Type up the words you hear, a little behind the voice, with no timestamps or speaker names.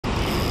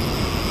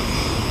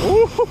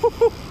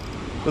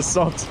The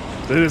salt,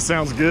 dude, it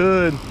sounds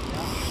good.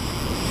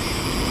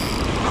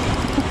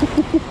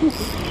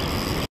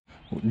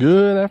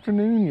 Good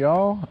afternoon,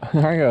 y'all.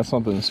 I got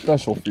something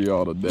special for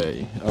y'all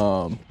today.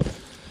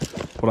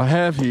 What I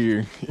have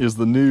here is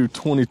the new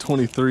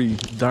 2023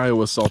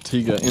 Daiwa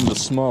Saltiga in the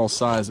small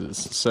sizes.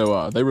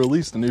 So they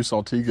released the new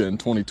Saltiga in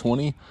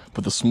 2020,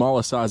 but the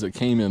smallest size it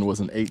came in was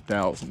an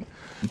 8,000.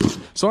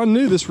 So I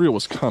knew this reel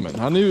was coming.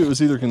 I knew it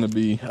was either going to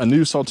be a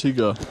new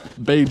Saltiga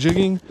bay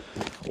jigging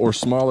or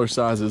smaller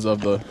sizes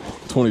of the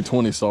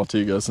 2020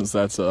 Saltiga, since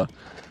that's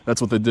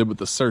what they did with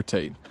the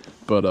Certate.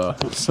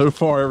 But so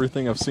far,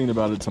 everything I've seen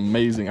about it's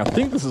amazing. I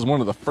think this is one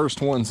of the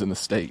first ones in the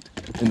States.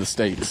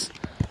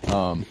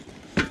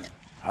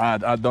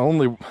 The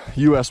only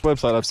U.S.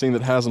 website I've seen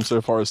that has them so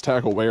far is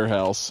Tackle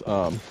Warehouse.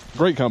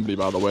 Great company,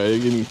 by the way.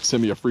 You can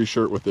send me a free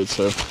shirt with it,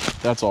 so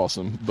that's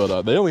awesome.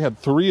 But they only had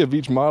 3 of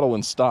each model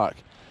in stock.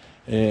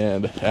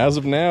 And as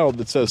of now,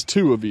 it says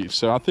 2 of each.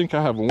 So I think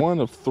I have 1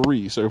 of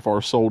 3 so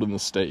far sold in the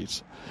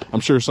States. I'm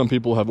sure some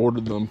people have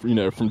ordered them, you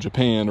know, from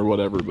Japan or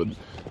whatever, but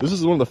this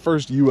is one of the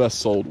first U.S.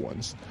 sold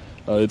ones.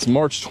 It's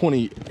March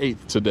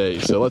 28th today,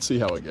 so let's see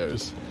how it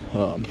goes.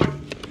 All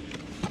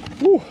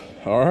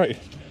right.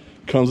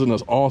 Comes in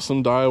this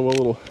awesome Daiwa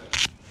little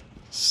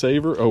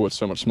saver. Oh, it's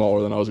so much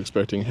smaller than I was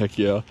expecting. Heck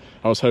yeah.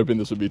 I was hoping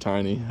this would be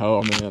tiny.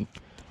 Oh man,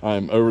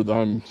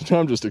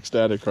 I'm just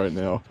ecstatic right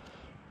now.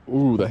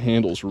 Ooh, the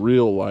handle's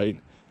real light.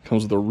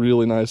 Comes with a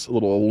really nice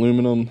little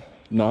aluminum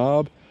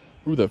knob.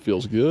 Ooh, that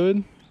feels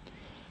good.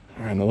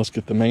 All right, now let's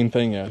get the main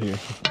thing out here.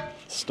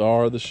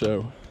 Star of the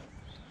show.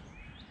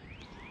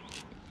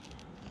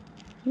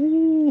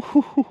 Ooh,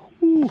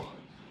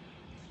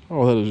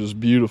 oh, that is just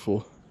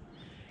beautiful.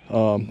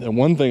 And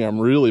one thing I'm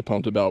really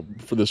pumped about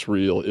for this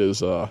reel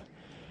is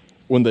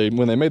when they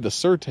made the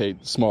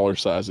Certate smaller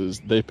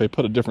sizes, they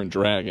put a different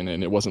drag in it,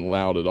 and it wasn't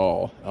loud at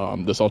all.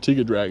 The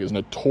Saltiga drag is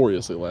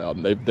notoriously loud,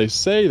 and they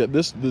say that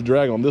the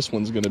drag on this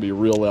one's going to be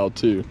real loud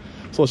too.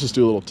 So let's just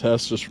do a little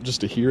test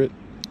just to hear it.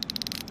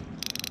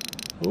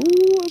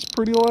 Ooh, that's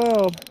pretty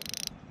loud.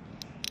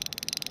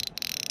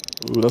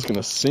 Ooh, that's going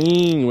to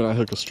sing when I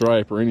hook a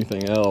stripe or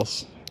anything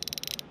else.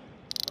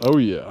 Oh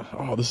yeah.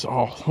 Oh, this is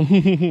awesome.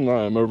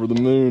 I am over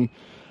the moon.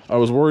 I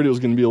was worried it was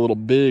going to be a little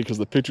big because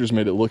the pictures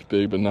made it look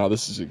big, but now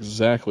this is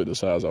exactly the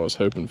size I was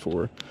hoping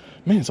for.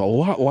 Man, it's a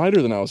lot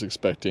lighter than I was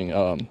expecting.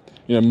 You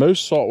know,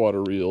 most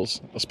saltwater reels,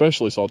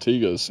 especially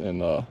Saltigas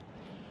and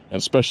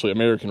especially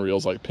American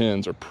reels like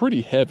pins, are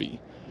pretty heavy.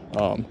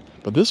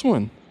 But this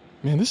one,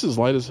 man, this is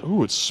light as,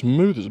 ooh, it's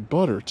smooth as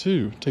butter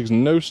too. It takes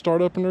no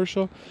startup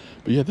inertia.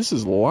 But yeah, this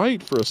is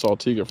light for a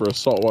Saltiga, for a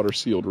saltwater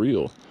sealed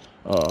reel.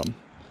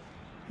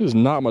 It is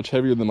not much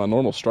heavier than my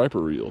normal striper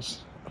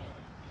reels.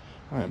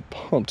 I am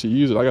pumped to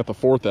use it. I got the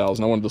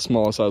 4,000. I wanted the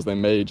smallest size they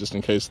made just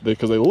in case,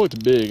 because they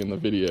looked big in the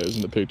videos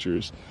and the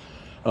pictures.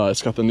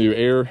 It's got the new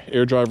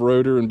air drive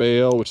rotor and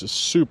bail, which is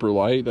super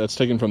light. That's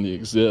taken from the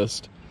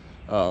Exist.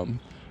 And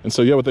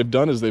so yeah, what they've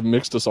done is they've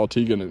mixed a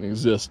Saltiga and an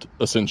Exist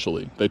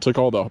essentially. They took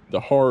all the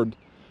hard,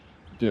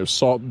 you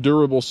know,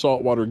 durable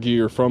saltwater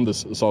gear from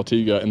this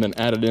Saltiga and then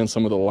added in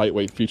some of the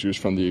lightweight features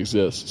from the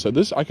Exist. So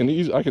this, I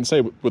can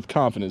say with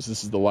confidence,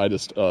 this is the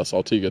lightest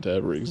Saltiga to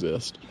ever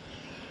exist.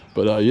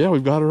 But yeah,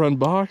 we've got her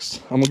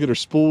unboxed. I'm gonna get her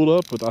spooled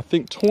up with, I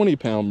think,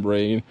 20-pound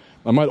braid.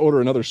 I might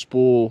order another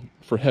spool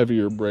for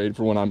heavier braid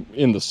for when I'm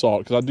in the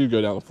salt, because I do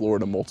go down to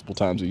Florida multiple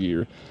times a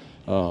year.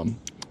 And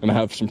I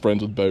have some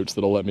friends with boats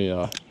that'll let me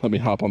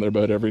hop on their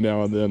boat every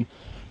now and then.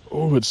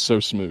 Oh, it's so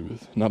smooth.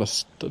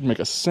 Doesn't make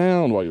a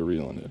sound while you're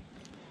reeling it.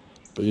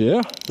 But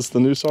yeah, it's the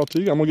new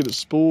Saltiga. I'm gonna get it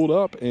spooled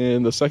up,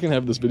 and the second half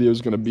of this video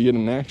is gonna be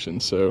in action.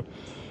 So,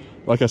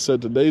 like I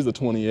said, today's the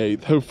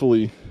 28th.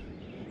 Hopefully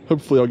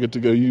I'll get to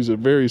go use it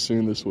very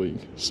soon this week.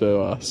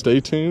 So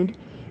stay tuned.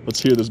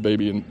 Let's hear this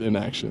baby in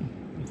action.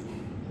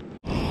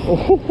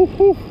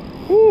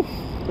 Oh,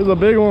 there's a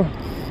big one.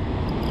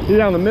 He's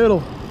down the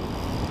middle.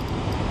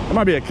 That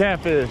might be a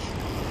catfish.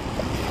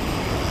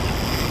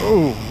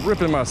 Oh,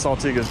 ripping my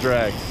Saltiga's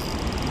drag.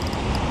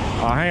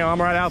 Oh, hang on,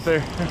 I'm right out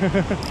there.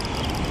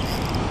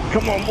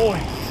 Come on, boy.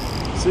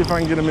 See if I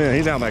can get him in.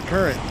 He's out in that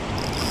current.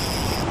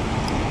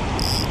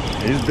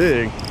 He's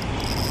big.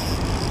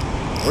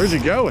 Where's he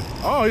going?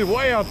 Oh, he's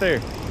way out there.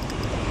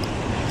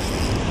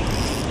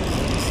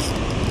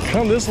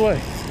 Come this way.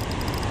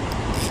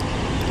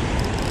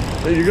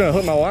 Hey, you're gonna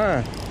hook my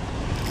line.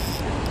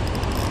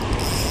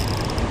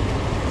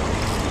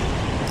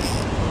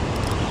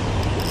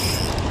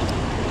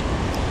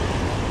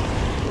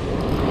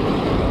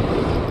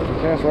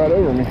 Cast right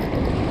over me.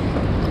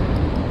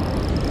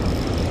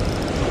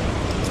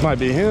 This might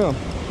be him.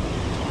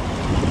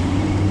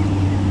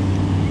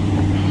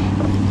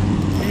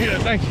 Yeah,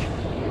 thank you.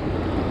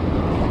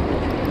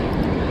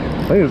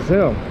 I think it's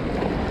him.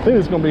 I think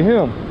it's gonna be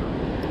him.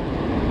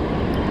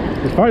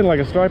 He's fighting like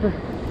a striper.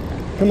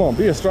 Come on,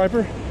 be a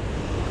striper.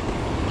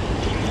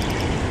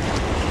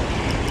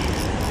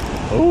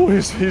 Oh,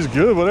 he's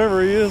good,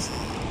 whatever he is.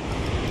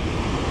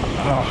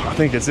 Oh, I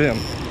think it's him.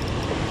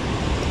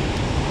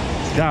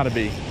 It's gotta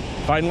be.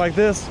 Fighting like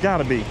this,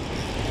 gotta be.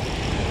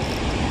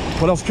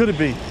 What else could it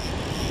be?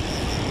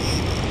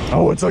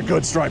 Oh, it's a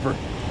good striper.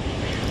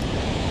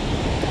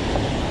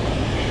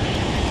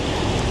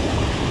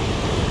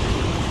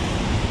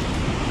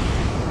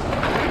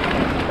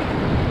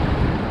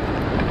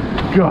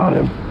 Got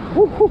him.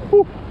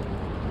 Woo-hoo-hoo.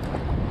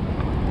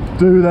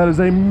 Dude, that is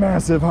a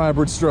massive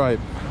hybrid stripe.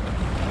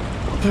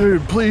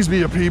 Dude, please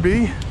be a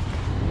PB.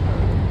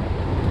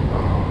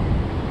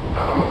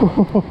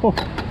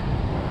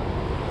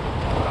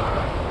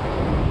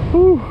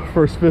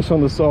 First fish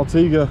on the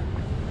Saltiga.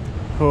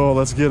 Oh,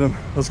 let's get him.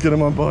 Let's get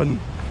him on button.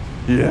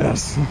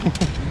 Yes.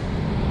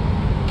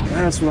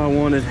 That's what I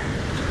wanted.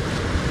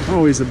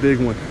 Oh, he's a big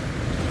one.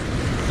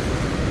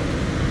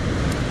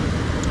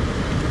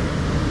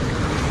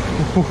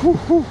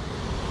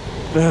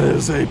 That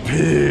is a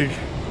pig.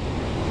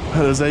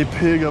 That is a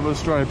pig of a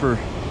striper.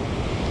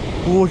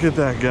 Look at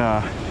that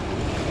guy.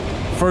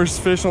 First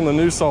fish on the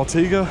new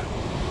Saltiga.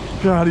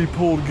 God, he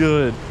pulled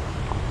good.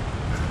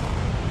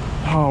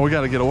 Oh, we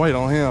got to get a weight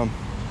on him.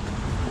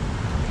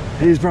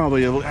 He's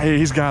probably,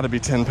 he's got to be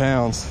 10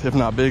 pounds, if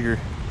not bigger.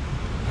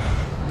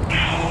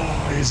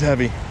 Oh, he's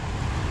heavy.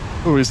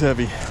 Oh, he's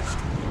heavy.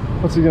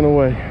 What's he gonna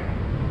weigh?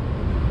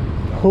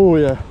 Oh,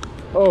 yeah.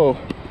 Oh,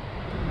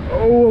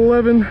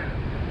 11,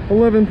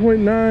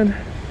 11.9,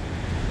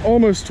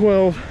 almost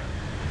 12,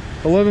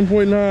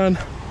 11.9.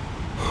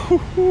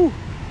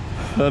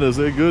 That is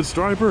a good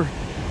striper.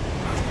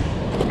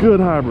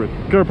 Good hybrid.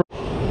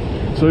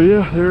 So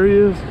yeah, there he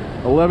is.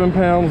 11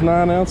 pounds,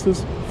 9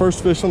 ounces.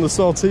 First fish on the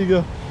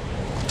Saltiga.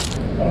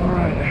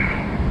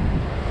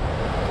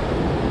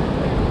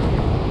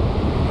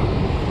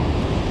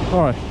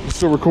 All right, you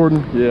still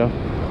recording? Yeah.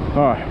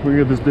 All right, we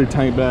get this big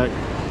tank back.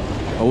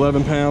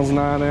 11 pounds,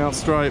 9 ounce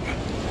stripe.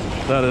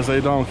 That is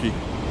a donkey.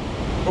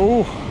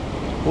 Oh,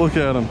 look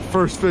at him.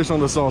 First fish on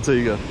the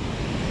Saltiga.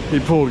 He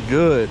pulled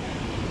good.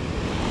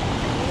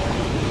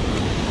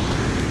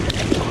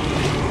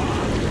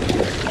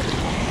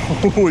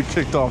 Oh, he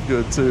kicked off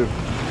good too.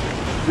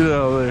 Get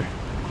out of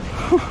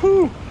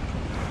there.